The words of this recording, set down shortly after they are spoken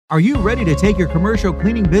Are you ready to take your commercial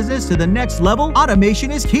cleaning business to the next level?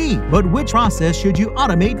 Automation is key, but which process should you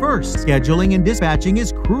automate first? Scheduling and dispatching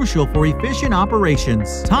is crucial for efficient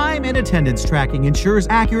operations. Time and attendance tracking ensures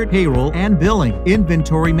accurate payroll and billing.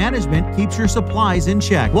 Inventory management keeps your supplies in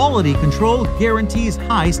check. Quality control guarantees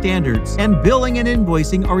high standards. And billing and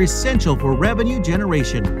invoicing are essential for revenue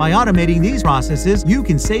generation. By automating these processes, you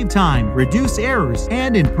can save time, reduce errors,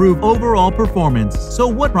 and improve overall performance. So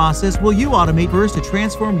what process will you automate first to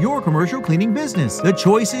transform your commercial cleaning business? The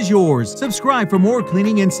choice is yours. Subscribe for more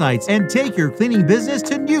cleaning insights and take your cleaning business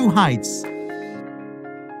to new heights.